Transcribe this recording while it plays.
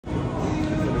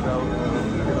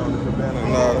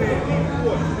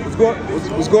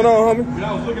What's going on, homie?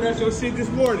 I was looking at your shit this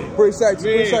morning. Appreciate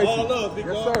you. Appreciate you. All up, big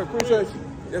yes, dog. sir. Appreciate you.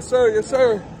 Yes, sir. Yes,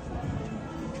 sir.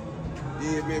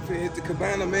 Yeah, man. Finna hit the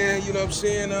cabana, man. You know what I'm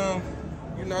saying?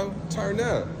 You know, turn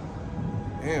up.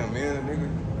 Damn, man. Nigga,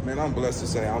 man, I'm blessed to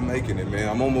say I'm making it, man.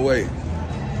 I'm on my way.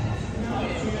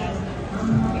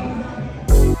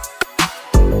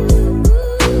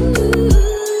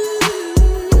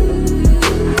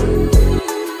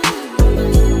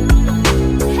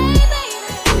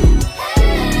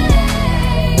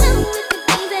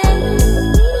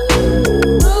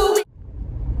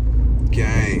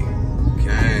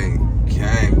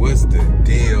 What's the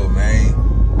deal, man?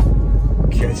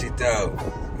 Catch it though.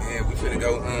 Man, we finna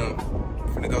go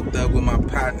thug with my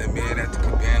partner, man, at the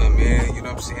cabana, man. You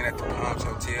know what I'm saying? At the Palms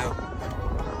Hotel. You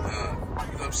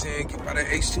know what I'm saying? Get by that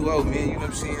H2O, man. You know what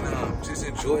I'm saying? Just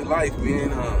enjoy life, man.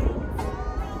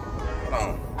 Hold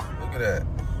on. Look at that.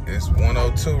 It's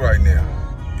 102 right now.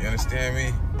 You understand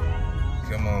me?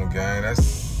 Come on, gang.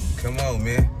 Come on,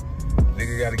 man.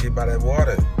 Nigga gotta get by that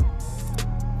water.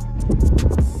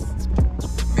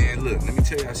 Look, let me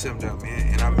tell y'all something though,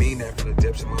 man, and I mean that from the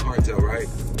depths of my heart though, right?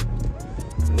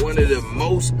 One of the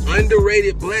most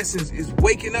underrated blessings is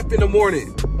waking up in the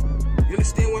morning. You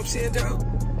understand what I'm saying though?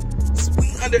 So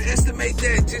we underestimate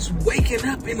that, just waking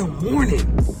up in the morning.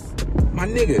 My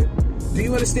nigga, do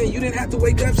you understand you didn't have to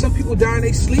wake up? Some people die in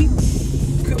their sleep.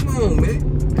 Come on, man,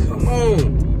 come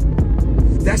on.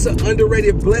 That's an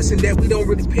underrated blessing that we don't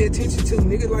really pay attention to,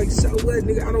 nigga. Like, so what,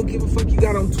 nigga? I don't give a fuck. You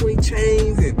got on 20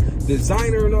 chains and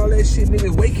designer and all that shit,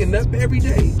 nigga. Waking up every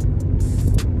day.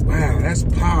 Wow, that's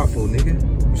powerful, nigga.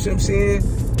 You see what I'm saying?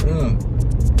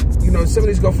 You know, some of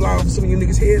these gonna fly over some of you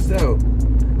niggas' heads, though.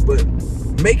 But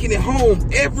making it home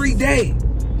every day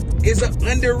is an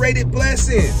underrated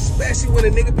blessing. Especially when a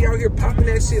nigga be out here popping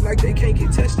that shit like they can't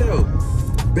get touched, though.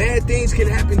 Bad things can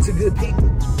happen to good people.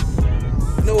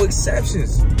 No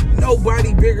exceptions.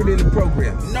 Nobody bigger than the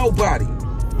program. Nobody.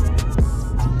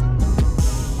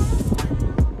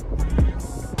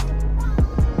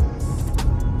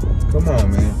 Come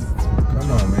on, man.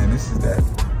 Come on, man. This is that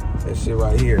shit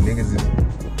right here. Niggas is,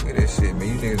 look at that shit, man.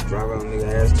 You niggas drive out nigga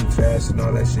ass too fast and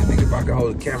all that shit. Nigga, if I can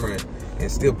hold a camera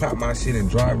and still pop my shit and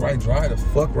drive right, drive the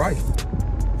fuck right.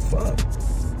 Fuck.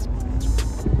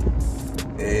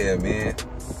 Yeah, man.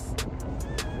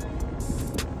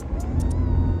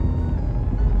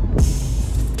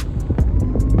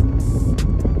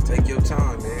 Take your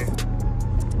time, man.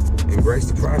 Embrace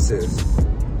the process.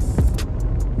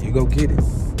 You go get it.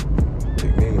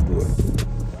 Big man, boy.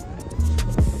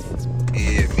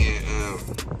 Yeah, man.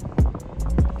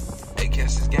 Hey,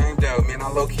 catch this game, though, man. I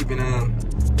low-key been,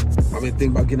 I've been thinking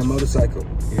about getting a motorcycle.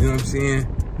 You know what I'm saying?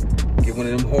 Get one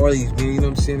of them Harleys, man. You know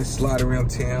what I'm saying? And slide around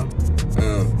town.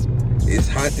 It's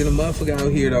hot than a motherfucker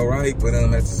out here, though, right? But at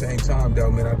the same time,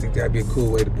 though, man, I think that'd be a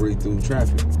cool way to breathe through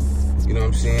traffic. You know what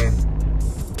I'm saying?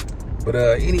 But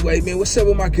anyway, man, what's up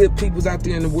with my good peoples out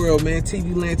there in the world, man?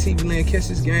 TV land, catch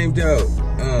this game, though.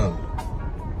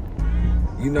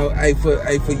 You know, hey, for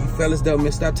you fellas, though,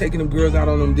 man, stop taking them girls out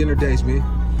on them dinner dates, man.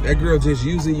 That girl just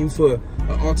using you for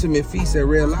an ultimate feast at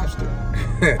Red Lobster.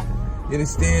 You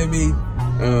understand me?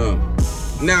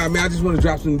 Nah, man, I just want to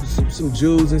drop some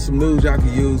jewels and some news y'all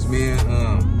can use, man.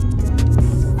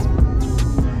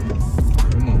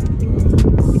 Come on,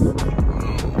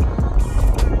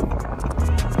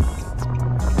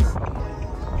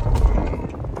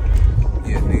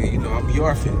 yeah, nigga, you know I'm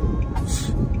Yarfin.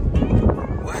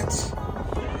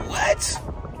 What?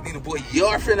 Need a boy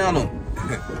Yarfin on him.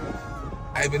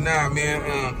 Hey, but nah, man.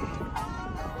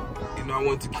 You know I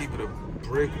want to keep it a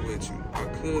brick with you. I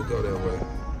could go that way.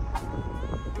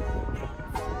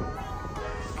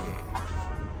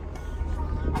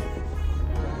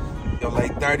 Your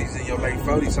late 30s and your late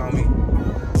 40s, homie.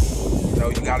 You know,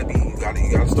 you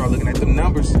gotta start looking at them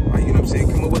numbers. Like, you know what I'm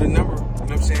saying? Come up with a number, you know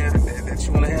what I'm saying, that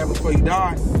you wanna have before you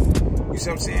die. You see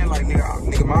what I'm saying? Like,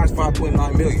 nigga, mine's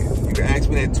 5.9 million. You can ask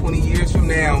me that 20 years from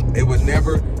now, it would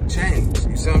never change.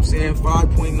 You see what I'm saying?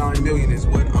 5.9 million is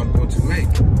what I'm going to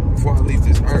make before I leave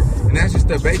this earth. And that's just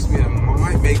the base minimum. I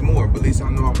might make more, but at least I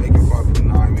know I'm making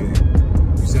 5.9 million.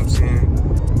 You see what I'm saying?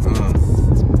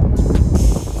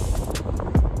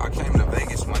 I came to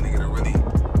Vegas, my nigga, to really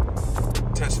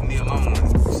touch the Neil on. You see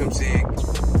what I'm saying?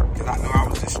 Because I know I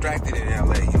was distracted in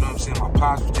LA. You know what I'm saying? My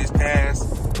pops was just passed.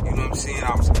 You know what I'm saying?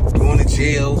 I was going to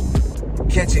jail,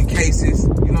 catching cases.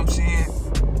 You know what I'm saying?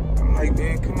 I'm like,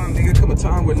 man, come on, nigga. Come a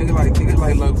time where nigga like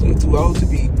you're too old to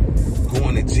be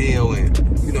going to jail and,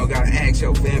 you know, gotta ask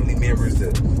your family members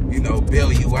to, you know,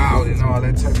 bail you out and all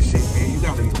that type of shit,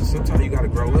 man. Sometimes you gotta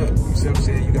grow up. You see what I'm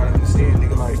saying? You gotta understand,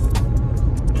 nigga, like,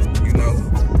 you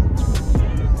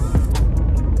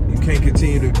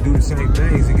continue to do the same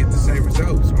things and get the same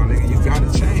results, my nigga. You gotta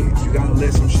change. You gotta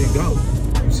let some shit go.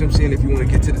 You see what I'm saying? If you want to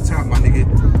get to the top, my nigga,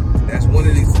 that's one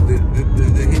of these the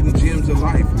hidden gems of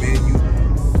life, man.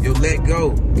 You let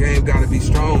go. Game gotta be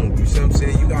strong. You see what I'm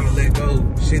saying? You gotta let go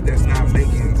shit that's not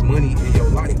making money in your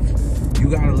life. You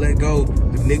gotta let go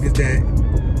the niggas that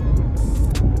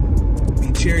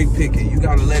be cherry picking. You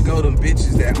gotta let go them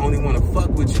bitches that only wanna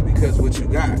fuck with you because of what you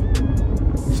got.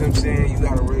 You see what I'm saying? You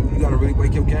gotta really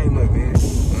wake your game up, man.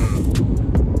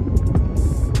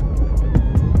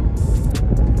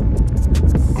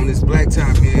 On this black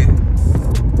top,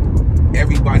 man,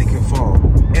 everybody can fall.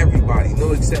 Everybody,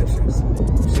 no exceptions.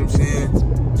 You see what I'm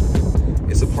saying?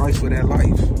 It's a price for that life.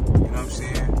 You know what I'm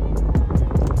saying?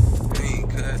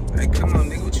 Hey, come on,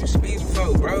 nigga, what you speeding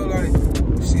for, bro? Like,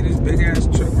 you see this big ass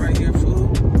truck right here,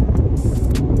 fool?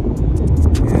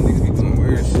 Yeah, niggas be doing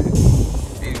weird shit.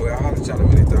 Anyway, I'll holler at y'all in a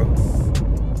minute, though.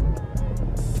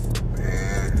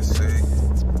 Man, let's see.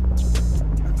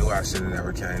 I knew I should have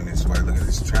never came this way. Look at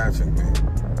this traffic, man.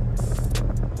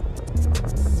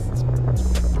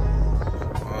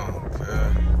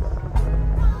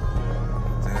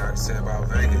 Say about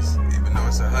Vegas, even though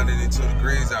it's 102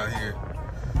 degrees out here,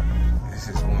 it's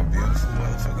just one beautiful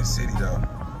motherfucking city, though.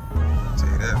 I'll tell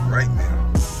you that right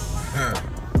now.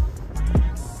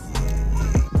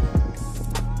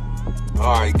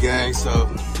 All right, gang. So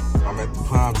I'm at the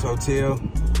Palms Hotel,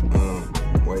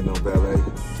 waiting on valet.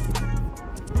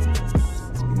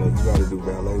 You know you gotta do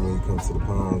valet when you come to the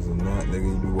Palms, and not, nigga,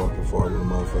 you be walking farther than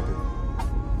a motherfucker.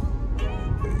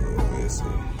 But yeah, we'll see.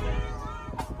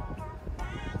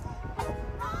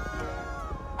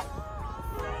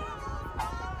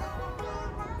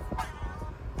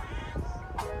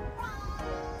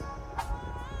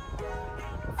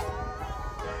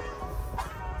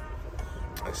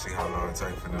 Let's see how long it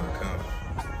takes for them to come.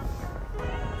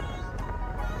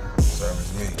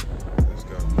 Service me. Let's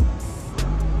go.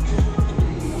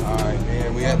 Alright,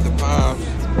 man, we at the Palms.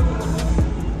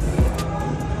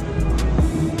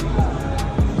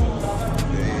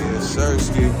 Yeah,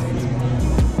 Sirski.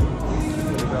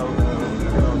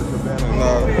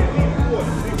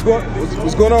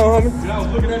 What's going on, homie? I was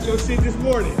looking at your shit this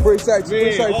morning. Appreciate you,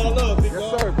 appreciate you. All up, yes,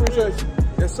 sir, appreciate you.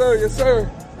 Yes, sir, yes, sir.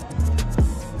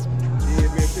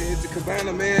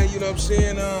 Cabana, man, you know what I'm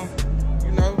saying?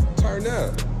 You know, turn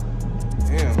up.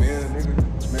 Damn, man, nigga.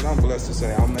 Man, I'm blessed to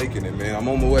say I'm making it, man. I'm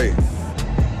on my way.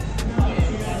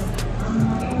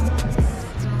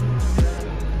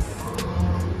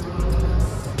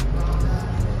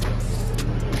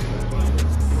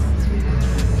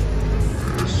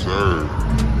 Yes, sir.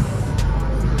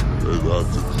 They got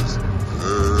to just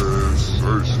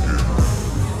search it.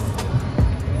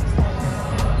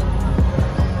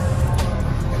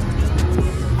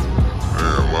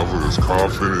 Motherfuckers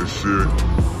coughing and shit.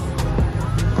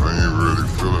 I ain't really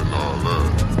feeling all that.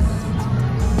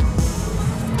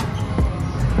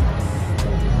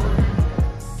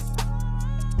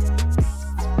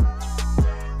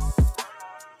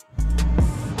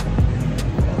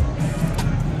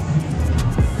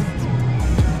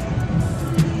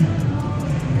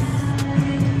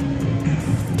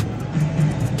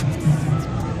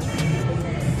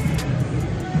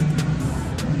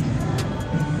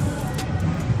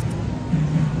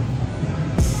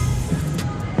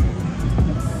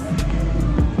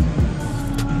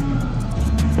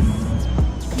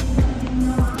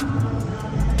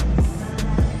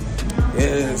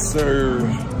 Yes, sir.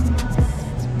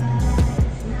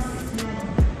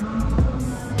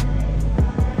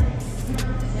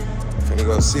 Finna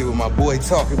go see what my boy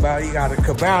talking about. He got a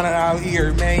cabana out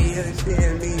here, man. You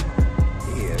understand me?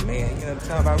 Yeah, man. You know what I'm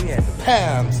talking about? We at the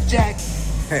Palms, Jack.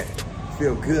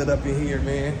 Feel good up in here,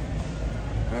 man.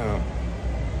 Yeah,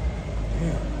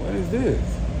 what is this?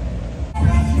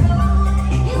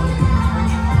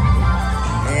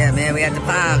 Yeah, man, we at the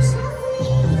Palms.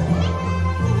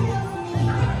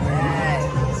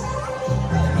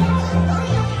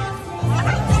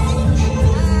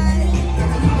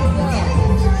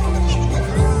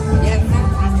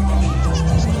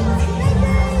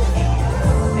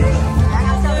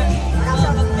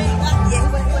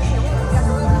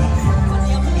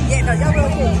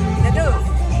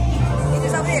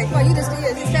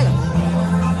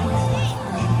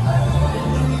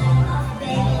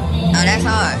 That's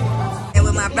hard. And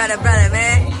with my brother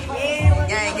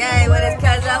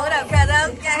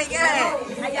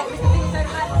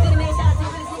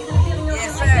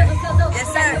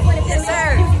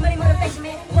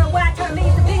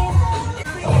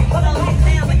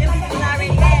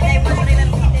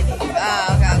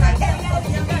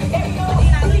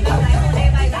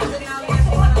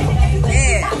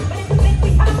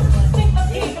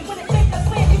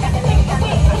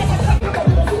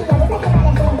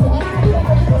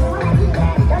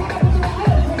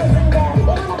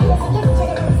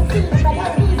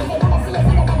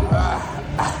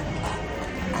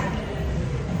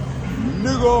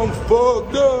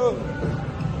fucked up.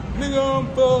 Nigga, I'm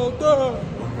fucked up.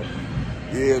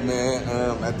 Yeah, man,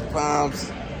 at the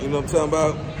Palms, you know what I'm talking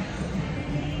about?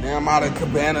 Now I'm out of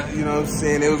Cabana, you know what I'm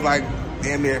saying? It was like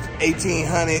damn near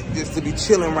 1,800 just to be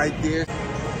chilling right there.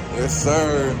 Yes,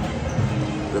 sir.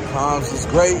 The Palms was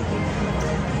great.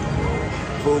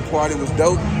 Pool party was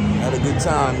dope. Had a good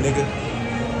time, nigga.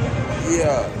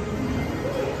 Yeah.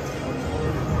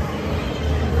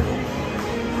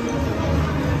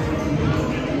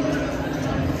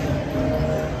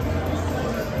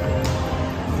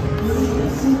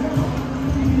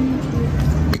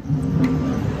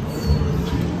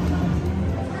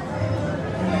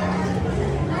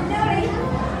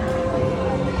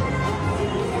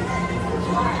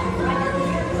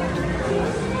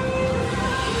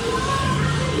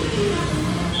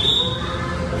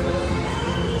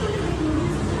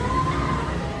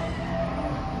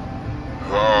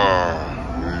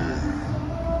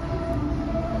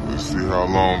 See how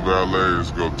long valet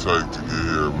is gonna take to get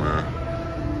here, man.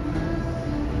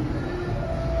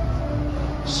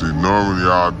 See, normally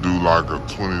I do like a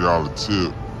 $20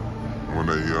 tip when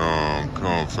they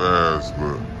come fast,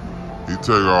 but he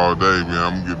take all day, man.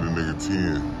 I'm gonna give the nigga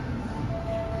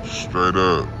 10. Straight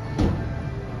up.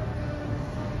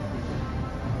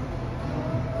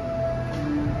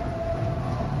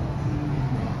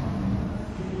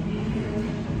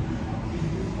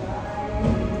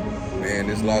 Man,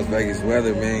 this Las Vegas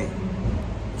weather, man.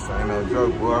 This ain't no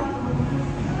joke, boy.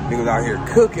 Niggas out here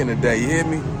cooking today, you hear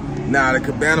me? Nah, the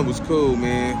Cabana was cool,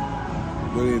 man.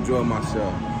 Really enjoyed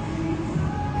myself.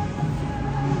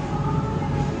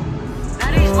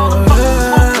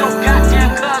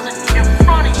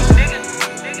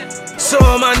 So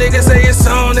my niggas say it's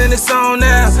on and it's on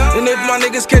now. And if my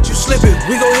niggas catch you slipping,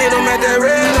 we gon' hit them at that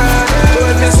red line. So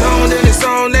if it's on, then it's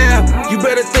on now. You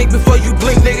better think before you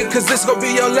blink, nigga, cause this gon'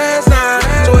 be your last night.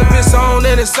 So if it's on,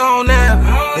 then it's on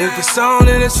now. If it's on,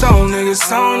 then it's on, nigga.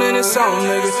 It's on, then it's on,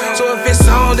 nigga. So if it's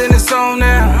on, then it's on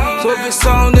now. So if it's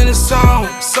on, then it's on.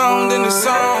 It's on, then it's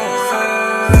on.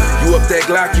 You up that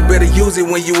Glock, you better use it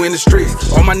when you in the streets.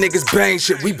 All my niggas bang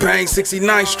shit, we bang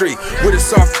 69th Street. With a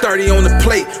soft 30 on the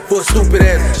plate for a stupid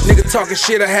ass nigga talking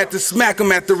shit, I had to smack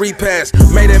him at the repass.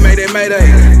 Mayday, mayday, mayday,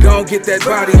 gon' get that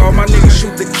body. All my niggas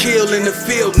shoot to kill in the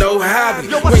field, no hobby.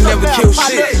 We ain't never kill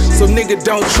shit, so nigga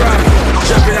don't try me.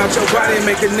 Jumping out your body and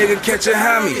make a nigga catch a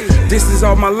homie. This is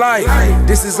all my life,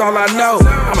 this is all I know.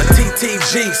 I'm a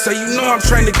TTG, so you know I'm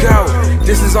trained to go.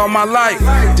 This is all my life,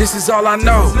 this is all I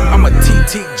know. I'm a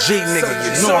TTG, nigga,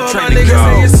 you know I'm trained to go.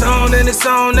 Say it's on and it's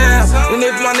on now. And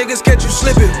if my niggas catch you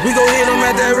slipping, we gon' hit them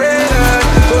at that red line.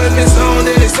 So if it's on,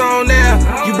 then it's on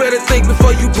now. You better think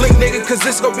before you blink, nigga, cause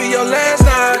this gon' be your last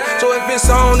night. So if it's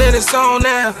on, then it's on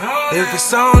now. If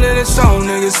it's on, then it's on,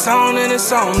 nigga. It's on, then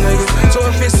it's on, nigga. So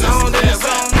if it's on, then it's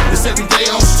on. It's every day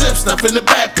on strip, stuff in the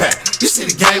backpack. You see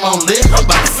the game on lit, I'm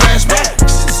about to flash back.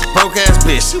 Broke ass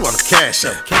bitch, she wanna cash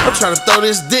up. I'm trying to throw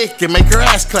this dick and make her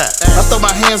ass clap. I throw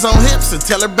my hands on hips and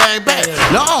tell her bang bang.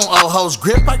 No, on old hoes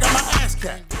grip, I got my ass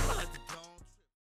cracked.